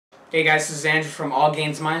Hey guys, this is Andrew from All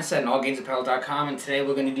Gains Mindset and allgainsapparel.com, and today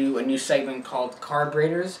we're going to do a new segment called Carb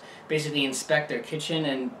Raiders. Basically inspect their kitchen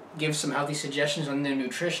and give some healthy suggestions on their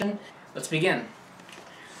nutrition. Let's begin.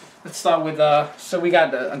 Let's start with, so we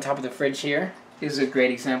got on top of the fridge here. Here's a great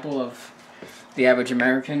example of the average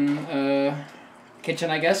American kitchen,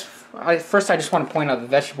 I guess. First, I just want to point out the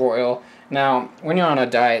vegetable oil. Now, when you're on a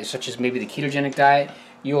diet, such as maybe the ketogenic diet,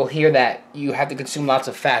 you'll hear that you have to consume lots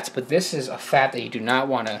of fats, but this is a fat that you do not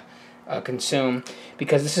want to consume,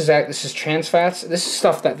 because this is trans fats. This is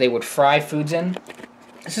stuff that they would fry foods in.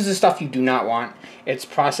 This is the stuff you do not want. It's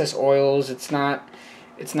processed oils. It's not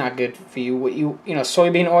good for you.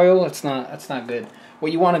 Soybean oil, that's not good.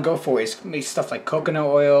 What you want to go for is maybe stuff like coconut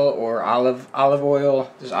oil or olive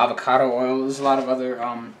oil. There's avocado oil. There's a lot of other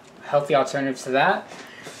healthy alternatives to that.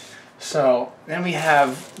 So then we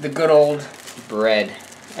have the good old bread.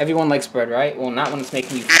 Everyone likes bread, right? Well, not when it's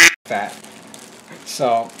making you fat.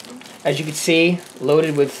 So, as you can see,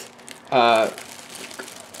 loaded with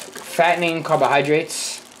fattening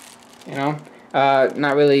carbohydrates.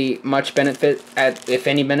 Not really much benefit, if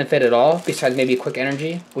any benefit at all, besides maybe a quick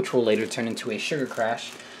energy, which will later turn into a sugar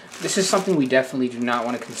crash. This is something we definitely do not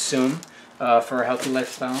want to consume for a healthy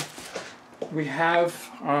lifestyle. We have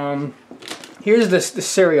here's the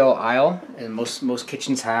cereal aisle, and most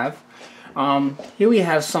kitchens have. Here we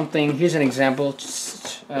have something. Here's an example.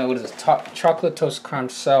 What is it? Chocolate toast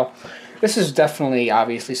crunch. So this is definitely,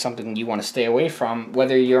 obviously, something you want to stay away from,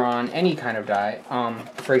 whether you're on any kind of diet.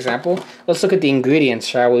 For example, let's look at the ingredients,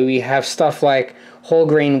 shall we? We have stuff like whole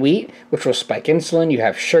grain wheat, which will spike insulin. You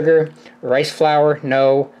have sugar, rice flour,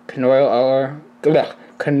 canola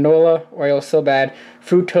oil, so bad.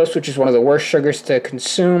 Fructose, which is one of the worst sugars to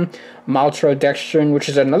consume. Maltodextrin, which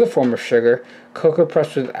is another form of sugar. Cocoa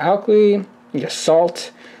pressed with alkali. You have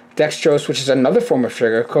salt. Dextrose, which is another form of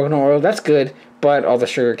sugar. Coconut oil, that's good, but all the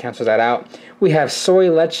sugar cancels that out. We have soy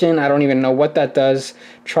lecithin. I don't even know what that does.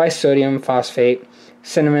 Trisodium phosphate.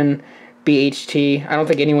 Cinnamon. BHT. I don't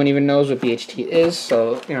think anyone even knows what BHT is.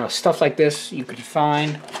 So, stuff like this you could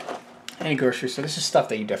find in a grocery store. This is stuff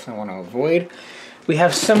that you definitely want to avoid. We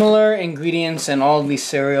have similar ingredients in all of these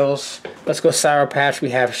cereals. Let's go Sour Patch.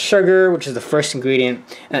 We have sugar, which is the first ingredient.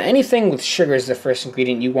 Now, anything with sugar is the first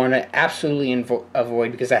ingredient you want to absolutely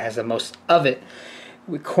avoid, because that has the most of it.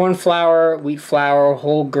 With corn flour, wheat flour,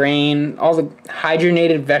 whole grain, all the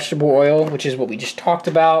hydrogenated vegetable oil, which is what we just talked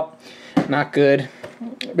about. Not good.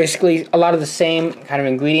 Basically, a lot of the same kind of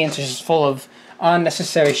ingredients. It's just full of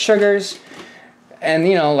unnecessary sugars. And,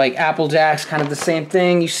 like Apple Jacks, kind of the same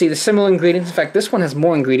thing. You see the similar ingredients. In fact, this one has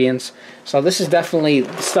more ingredients. So this is definitely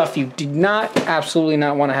stuff you do absolutely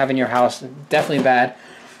not want to have in your house. Definitely bad.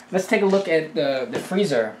 Let's take a look at the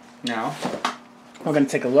freezer now. We're going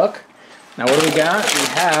to take a look. Now, what do we got? We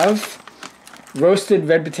have roasted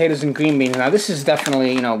red potatoes and green beans. Now, this is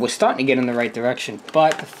definitely, we're starting to get in the right direction.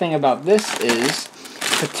 But the thing about this is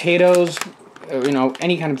potatoes,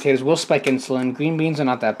 any kind of potatoes will spike insulin. Green beans are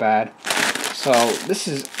not that bad. So this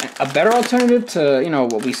is a better alternative to,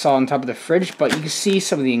 what we saw on top of the fridge, but you can see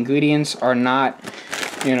some of the ingredients are not,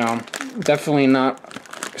 definitely not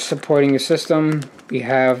supporting your system. We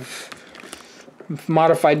have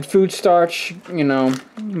modified food starch,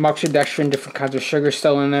 maltodextrin, different kinds of sugar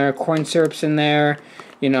still in there, corn syrup's in there,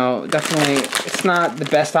 definitely it's not the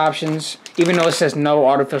best options. Even though it says no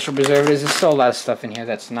artificial preservatives, there's still a lot of stuff in here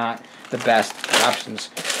that's not the best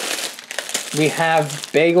options. We have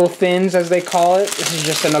bagel thins, as they call it. This is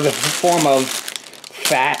just another form of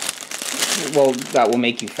fat. Well, that will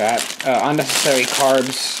make you fat. Unnecessary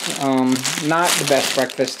carbs. Not the best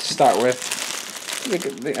breakfast to start with.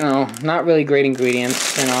 Not really great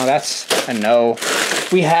ingredients. That's a no.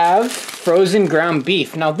 We have frozen ground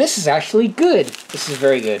beef. Now, this is actually good. This is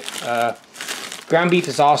very good. Ground beef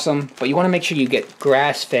is awesome, but you want to make sure you get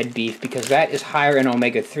grass-fed beef, because that is higher in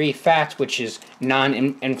omega-3 fats, which is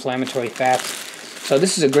non-inflammatory fats. So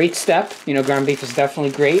this is a great step. Ground beef is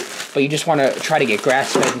definitely great, but you just want to try to get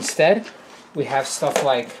grass-fed instead. We have stuff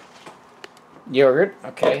like yogurt.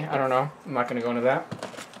 Okay, I don't know. I'm not going to go into that.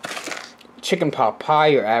 Chicken pot pie,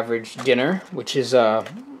 your average dinner, which is, I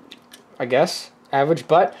guess, average.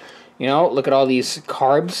 But, look at all these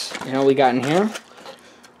carbs, we got in here.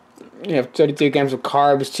 You have 33 grams of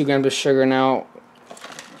carbs, 2 grams of sugar. Now,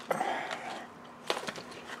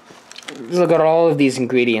 look at all of these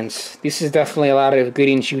ingredients. This is definitely a lot of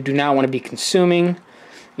ingredients you do not want to be consuming.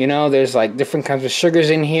 There's like different kinds of sugars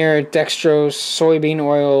in here. Dextrose, soybean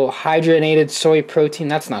oil, hydrogenated soy protein.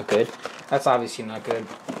 That's not good. That's obviously not good.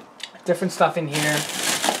 Different stuff in here.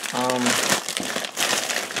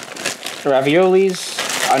 Raviolis,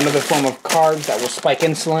 another form of carbs that will spike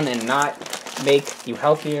insulin and not make you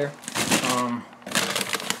healthier.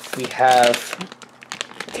 We have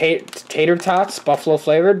tater tots, buffalo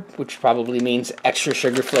flavored, which probably means extra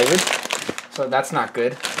sugar flavored. So that's not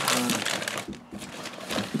good.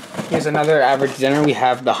 Here's another average dinner. We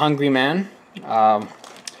have the Hungry Man.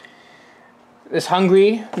 This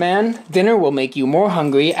Hungry Man dinner will make you more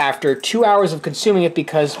hungry after 2 hours of consuming it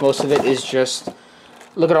because most of it is just,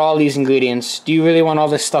 look at all these ingredients. Do you really want all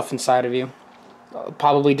this stuff inside of you?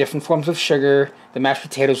 Probably different forms of sugar. The mashed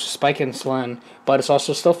potatoes will spike insulin, but it's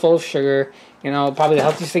also still full of sugar. You know, probably the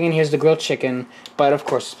healthiest thing in here is the grilled chicken, but of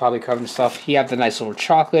course it's probably covered in stuff. You have the nice little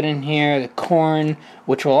chocolate in here, the corn,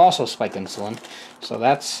 which will also spike insulin. So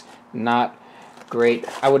that's not great.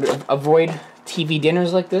 I would avoid TV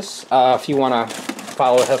dinners like this if you want to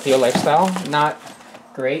follow a healthier lifestyle. Not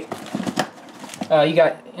great. You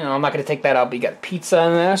got, you know, I'm not going to take that out, but you got pizza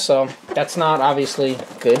in there, so that's not obviously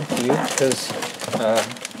good for you because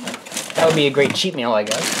that would be a great cheat meal, I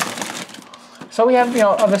guess. So we have, you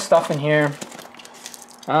know, other stuff in here.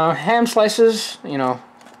 Ham slices, you know,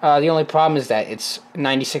 the only problem is that it's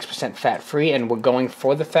 96% fat-free, and we're going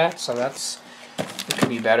for the fat, so it could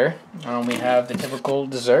be better. We have the typical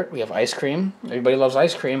dessert. We have ice cream. Everybody loves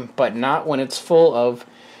ice cream, but not when it's full of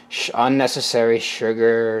unnecessary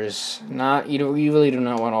sugars. You really do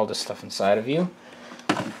not want all this stuff inside of you.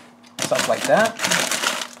 Stuff like that.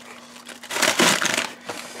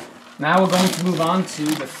 Now we're going to move on to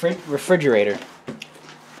the refrigerator.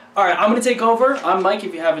 Alright, I'm going to take over. I'm Mike,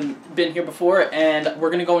 if you haven't been here before, and we're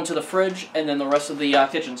going to go into the fridge and then the rest of the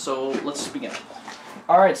kitchen. So let's begin.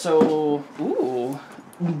 Alright, so, ooh,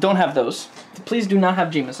 don't have those. Please do not have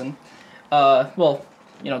Jameson. Well,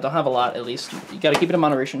 you know, don't have a lot at least. You gotta keep it in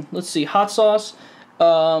moderation. Let's see, hot sauce.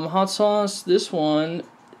 Hot sauce, this one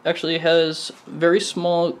actually has very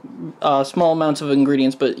small amounts of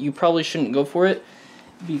ingredients, but you probably shouldn't go for it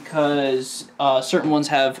because certain ones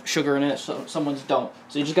have sugar in it, so some ones don't.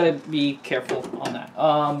 So you just gotta be careful on that.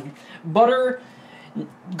 Butter,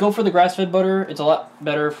 go for the grass-fed butter. It's a lot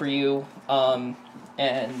better for you.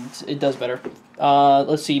 And it does better.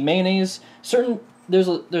 Let's see, mayonnaise.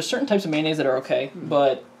 There's certain types of mayonnaise that are okay,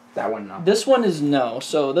 but that one no. This one is no.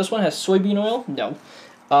 So this one has soybean oil. No.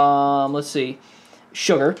 Let's see,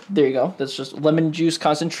 sugar. There you go. That's just lemon juice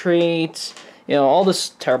concentrate. You know, all this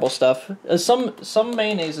terrible stuff. Some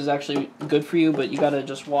mayonnaise is actually good for you, but you gotta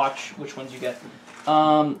just watch which ones you get.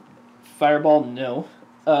 Fireball, no.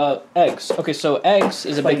 Eggs. Okay, so eggs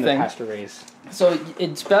is a big thing. Pasture raised. So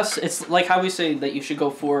it's best, it's like how we say that you should go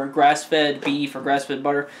for grass-fed beef or grass-fed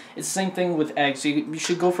butter. It's the same thing with eggs. So you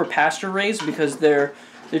should go for pasture-raised because they're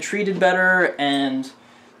treated better and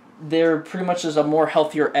they're pretty much just a more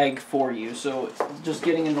healthier egg for you. So just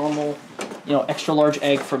getting a normal, you know, extra large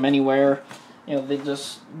egg from anywhere, you know,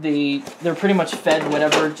 they're pretty much fed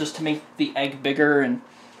whatever just to make the egg bigger, and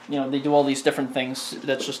you know, they do all these different things.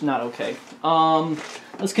 That's just not okay.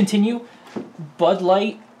 Let's continue. Bud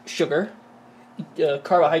Light, sugar.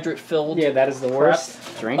 Carbohydrate filled. Yeah, that is the worst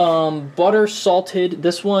drink. Butter salted.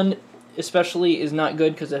 This one especially is not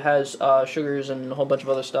good because it has sugars and a whole bunch of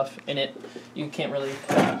other stuff in it. You can't really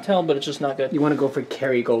tell, but it's just not good. You want to go for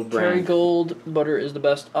Kerrygold brand. Kerrygold butter is the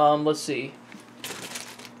best. Let's see.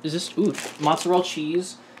 Is this mozzarella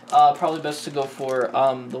cheese? Probably best to go for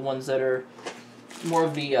the ones that are more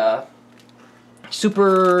of the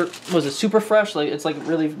super fresh? Like it's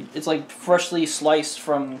like freshly sliced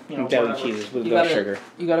from, you know, deli cheeses with no sugar.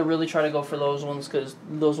 You gotta really try to go for those ones because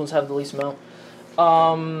those ones have the least amount.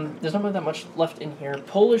 There's not really that much left in here.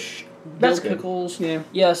 Polish pickles.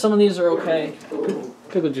 Yeah, some of these are okay.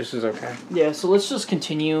 Pickle juice is okay. Yeah, so let's just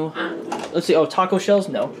continue. Let's see. Oh, taco shells?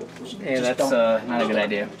 No. Yeah, that's not a good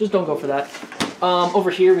idea. Just don't go for that. Over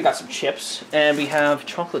here we got some chips, and we have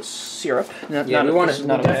chocolate syrup. We definitely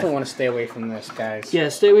want to stay away from this, guys. Yeah,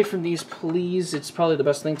 stay away from these, please. It's probably the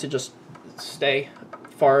best thing to just stay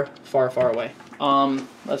far, far, far away.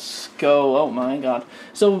 Let's go. Oh my god.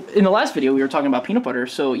 So in the last video we were talking about peanut butter.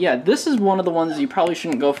 So yeah, this is one of the ones you probably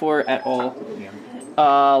shouldn't go for at all. Yeah.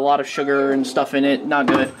 A lot of sugar and stuff in it, not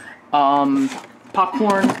good.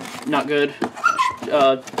 Popcorn, not good.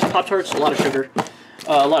 Pop-Tarts, a lot of sugar.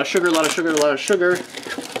 A lot of sugar, a lot of sugar, a lot of sugar.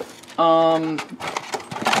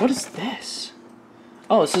 What is this?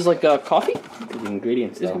 Oh, this is like coffee? The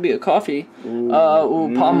ingredients, This could be a coffee.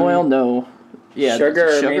 Palm oil, no. Yeah,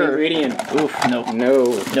 sugar. Main ingredient. Oof,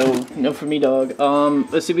 no for me, dog.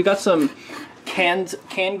 Let's see, we got some canned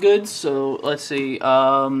goods. So let's see,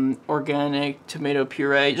 organic tomato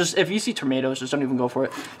puree. Just if you see tomatoes, just don't even go for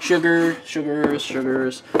it. Sugars.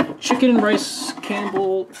 Chicken and rice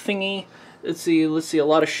Campbell thingy. Let's see, a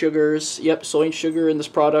lot of sugars. Yep, soy sugar in this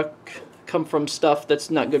product. come from stuff that's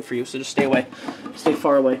not good for you. So just stay away, stay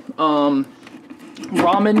far away.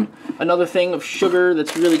 Ramen, another thing of sugar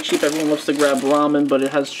that's really cheap. Everyone loves to grab ramen, but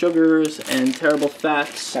it has sugars and terrible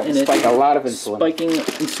fats in it. Spike a lot of insulin. Spiking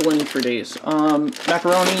insulin for days.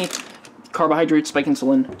 Macaroni, carbohydrates, spike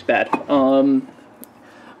insulin, bad.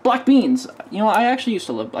 Black beans. You know, I actually used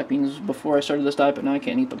to love black beans before I started this diet, but now I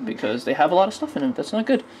can't eat them because they have a lot of stuff in them. That's not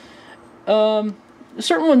good.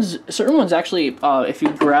 Certain ones actually, if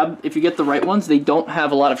you get the right ones, they don't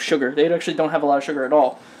have a lot of sugar. They actually don't have a lot of sugar at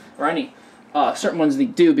all, or any. Certain ones they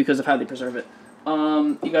do because of how they preserve it.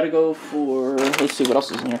 You gotta go for, let's see what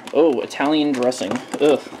else is in here. Oh, Italian dressing.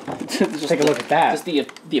 Ugh. Just take a look at that. Just the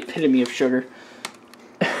epitome of sugar.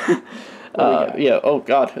 Yeah. Oh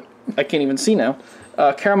God, I can't even see now.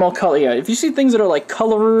 Caramel color. Yeah, if you see things that are like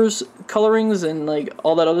colorings, and like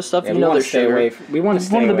all that other stuff, yeah, you know there's sugar. We want to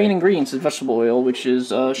stay away. One of the main ingredients is vegetable oil, which is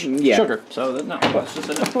sugar. So no, it's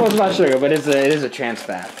just well, it's not sugar, but it is a trans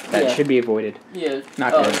fat that should be avoided. Yeah.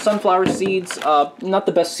 Not good. Sunflower seeds. Not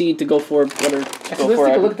the best seed to go for. Let's take a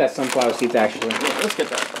look at that sunflower seeds actually. Yeah, let's get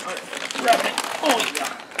that. All right, grab it. Oh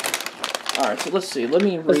yeah. All right, so let's see. Let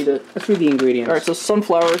me read it. Let's read the ingredients. All right, so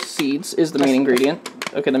sunflower seeds is the main ingredient.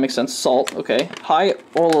 Okay, that makes sense. Salt, okay. High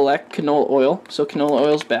oleic canola oil, so canola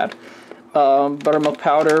oil is bad. Buttermilk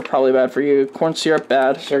powder, probably bad for you. Corn syrup,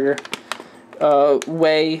 bad. Sugar.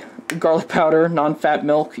 Whey, garlic powder, non-fat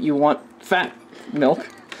milk. You want fat milk.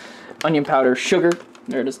 Onion powder, sugar.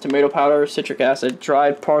 There it is. Tomato powder, citric acid,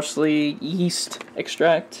 dried parsley, yeast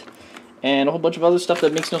extract, and a whole bunch of other stuff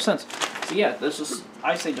that makes no sense. So yeah, this is.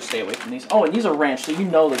 I say just stay away from these. Oh, and these are ranch, so you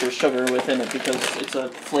know that there's sugar within it because it's a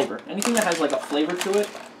flavor. Anything that has like a flavor to it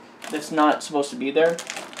that's not supposed to be there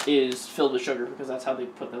is filled with sugar because that's how they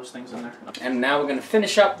put those things in there. And now we're going to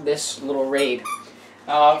finish up this little raid.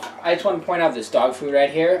 I just want to point out this dog food right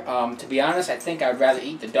here. To be honest, I think I'd rather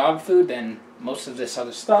eat the dog food than most of this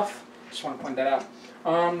other stuff. Just want to point that out.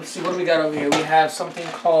 Let's see, what do we got over here? We have something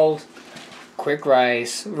called quick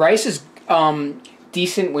rice. Rice is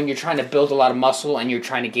decent when you're trying to build a lot of muscle and you're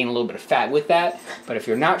trying to gain a little bit of fat with that. But if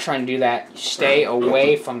you're not trying to do that, stay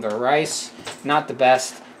away from the rice. Not the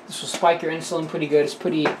best. This will spike your insulin pretty good. It's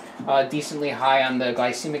pretty decently high on the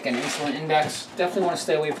glycemic and insulin index. Definitely want to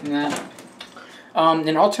stay away from that.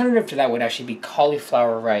 An alternative to that would actually be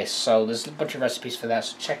cauliflower rice. So there's a bunch of recipes for that,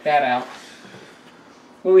 so check that out.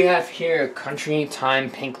 What we have here, Country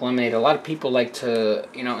Time Pink Lemonade. A lot of people like to,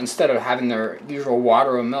 you know, instead of having their usual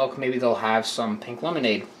water or milk, maybe they'll have some pink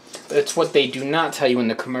lemonade. But it's what they do not tell you in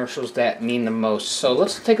the commercials that mean the most. So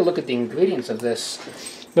let's take a look at the ingredients of this.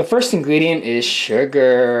 The first ingredient is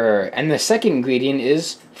sugar, and the second ingredient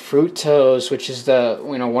is fructose, which is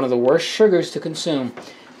one of the worst sugars to consume.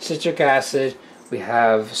 Citric acid. We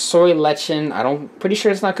have soy lecithin. Pretty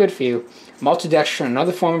sure it's not good for you. Maltodextrin,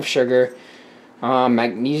 another form of sugar.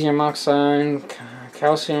 Magnesium oxide,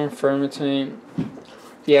 calcium fermentate.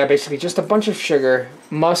 Yeah, basically just a bunch of sugar.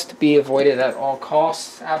 Must be avoided at all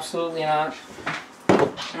costs. Absolutely not.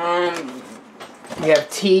 We have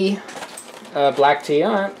tea, black tea.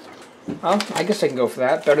 All right. Well, I guess I can go for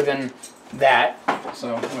that. Better than that.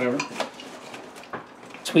 So whatever.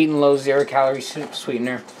 Sweet and low, 0-calorie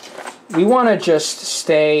sweetener. We want to just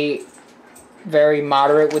stay very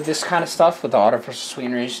moderate with this kind of stuff with the artificial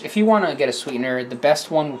sweeteners. If you want to get a sweetener, the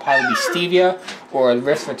best one will probably be stevia or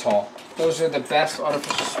erythritol. Those are the best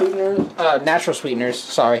artificial sweeteners, natural sweeteners,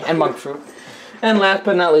 sorry, and monk fruit. And last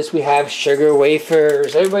but not least, we have sugar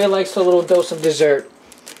wafers. Everybody likes a little dose of dessert.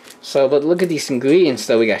 So, but look at these ingredients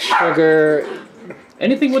though. We got sugar.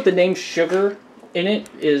 Anything with the name sugar in it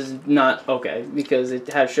is not okay because it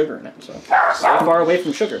has sugar in it. So stay far away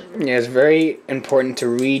from sugar. Yeah, it's very important to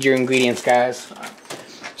read your ingredients, guys.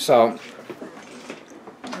 So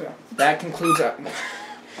that concludes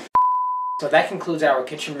our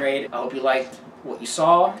kitchen raid. I hope you liked what you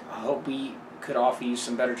saw. I hope we could offer you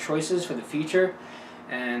some better choices for the future.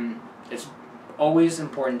 And it's always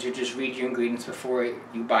important to just read your ingredients before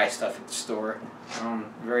you buy stuff at the store.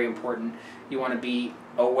 Very important. You want to be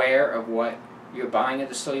aware of what you're buying at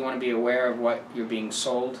the store. You want to be aware of what you're being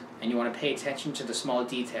sold, and you want to pay attention to the small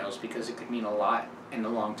details because it could mean a lot in the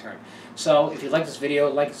long term. So if you like this video,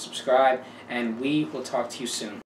 like and subscribe, and we will talk to you soon.